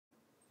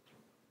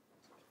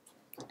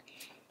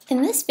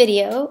In this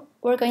video,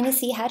 we're going to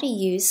see how to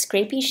use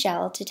scrapy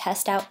shell to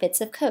test out bits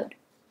of code.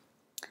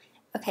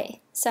 Okay,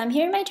 so I'm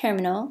here in my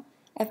terminal.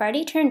 I've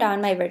already turned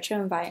on my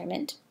virtual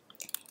environment.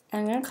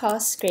 I'm going to call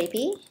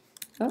scrapy,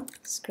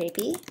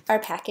 our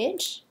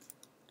package,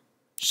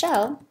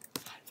 shell,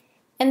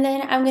 and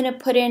then I'm going to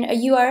put in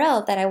a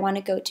URL that I want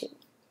to go to.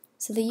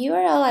 So the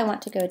URL I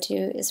want to go to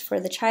is for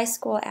the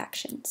Tri-School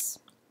Actions.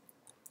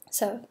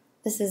 So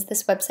this is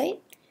this website.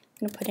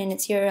 I'm going to put in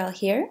its URL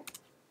here.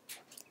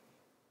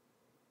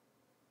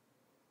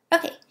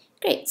 Okay,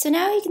 great. So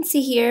now you can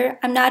see here,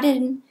 I'm not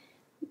in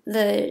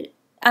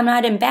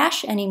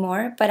Bash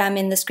anymore, but I'm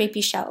in the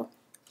scrapy shell.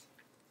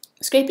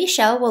 Scrapy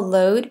shell will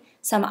load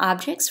some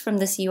objects from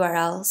this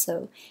URL.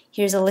 So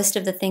here's a list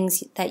of the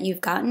things that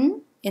you've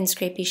gotten in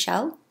scrapy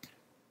shell.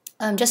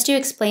 Just to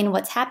explain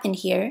what's happened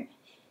here,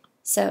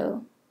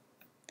 so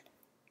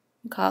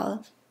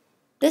call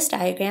this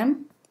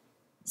diagram.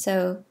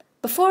 So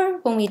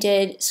before, when we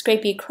did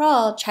scrapy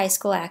crawl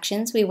Tri-School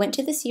Actions, we went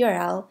to this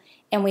URL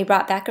and we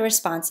brought back a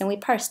response and we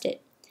parsed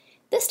it.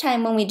 This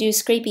time when we do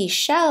scrapy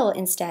shell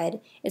instead,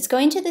 it's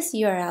going to this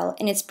URL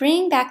and it's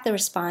bringing back the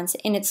response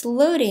and it's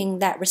loading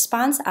that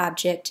response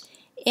object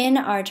in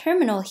our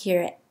terminal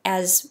here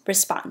as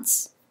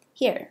response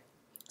here.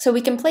 So we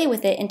can play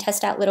with it and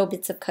test out little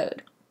bits of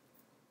code.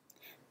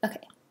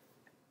 Okay.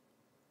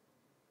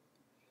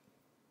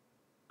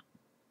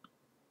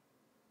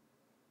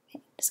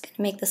 Just going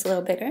to make this a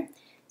little bigger.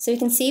 So you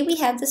can see we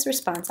have this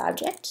response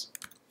object.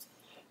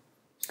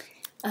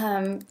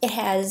 It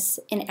has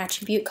an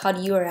attribute called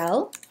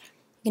URL.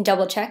 You can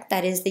double check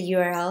that is the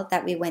URL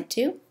that we went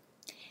to.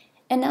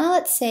 And now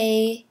let's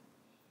say,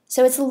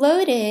 so it's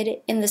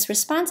loaded in this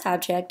response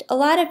object a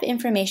lot of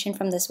information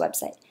from this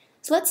website.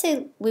 So let's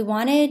say we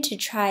wanted to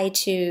try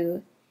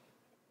to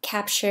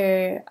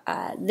capture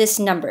this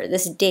number,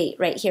 this date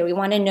right here. We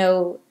want to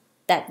know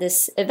that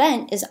this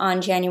event is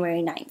on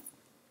January 9th.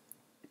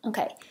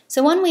 Okay,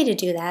 so one way to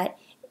do that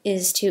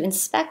is to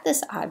inspect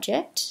this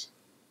object.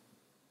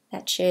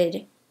 That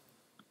should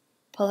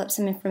pull up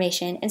some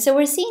information. And so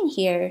we're seeing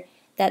here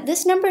that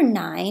this number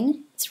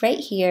 9, it's right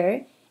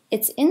here,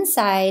 it's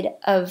inside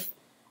of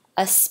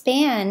a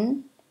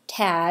span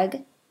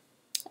tag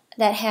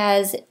that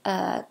has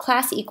a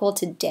class equal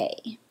to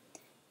day.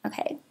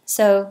 Okay,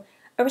 so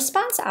a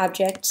response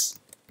object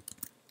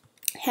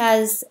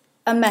has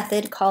a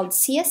method called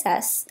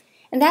CSS,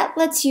 and that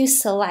lets you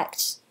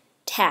select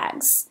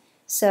tags.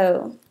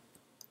 So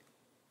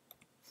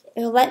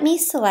it will let me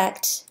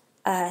select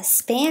a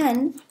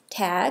span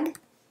tag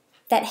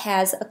that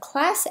has a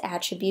class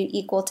attribute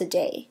equal to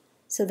day.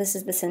 So this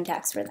is the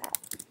syntax for that.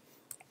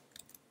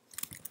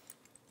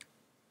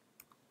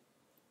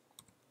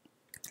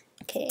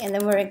 Okay, and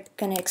then we're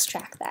going to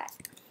extract that.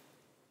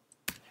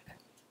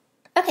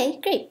 Okay,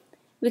 great.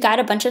 We got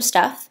a bunch of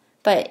stuff,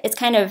 but it's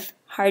kind of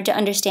hard to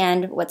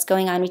understand what's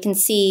going on. We can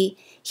see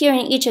here in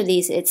each of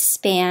these, it's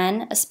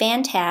span, a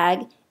span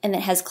tag, and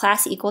then it has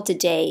class equal to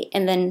day,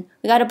 and then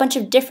we got a bunch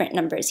of different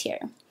numbers here,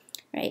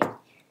 right?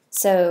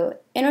 So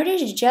in order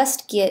to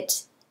just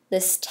get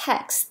this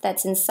text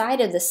that's inside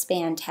of the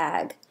span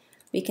tag,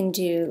 we can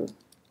do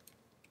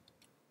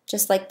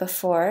just like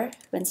before,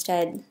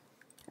 instead :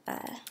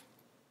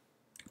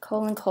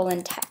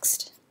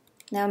 text.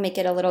 Now make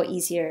it a little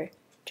easier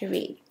to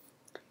read.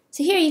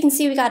 So here you can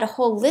see we got a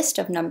whole list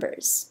of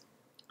numbers.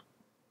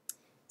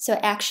 So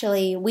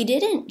actually we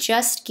didn't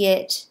just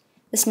get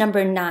this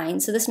number 9.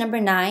 So this number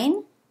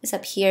 9 is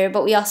up here,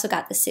 but we also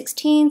got the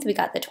 16th, we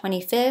got the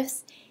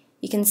 25th.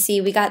 You can see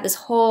we got this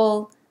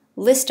whole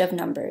list of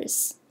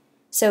numbers.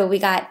 So we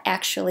got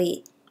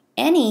actually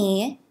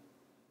any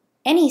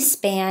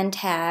span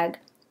tag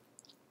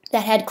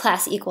that had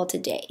class equal to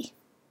day.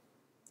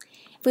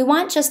 If we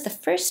want just the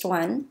first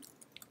one,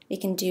 we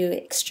can do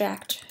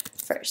extract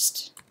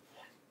first,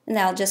 and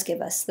that'll just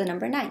give us the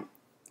number 9.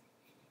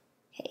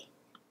 Okay.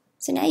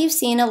 So now you've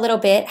seen a little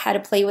bit how to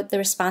play with the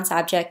response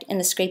object in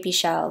the scrapy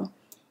shell,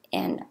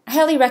 and I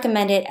highly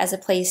recommend it as a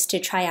place to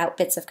try out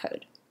bits of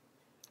code.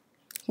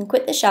 You can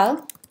quit the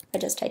shell by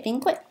just typing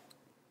quit.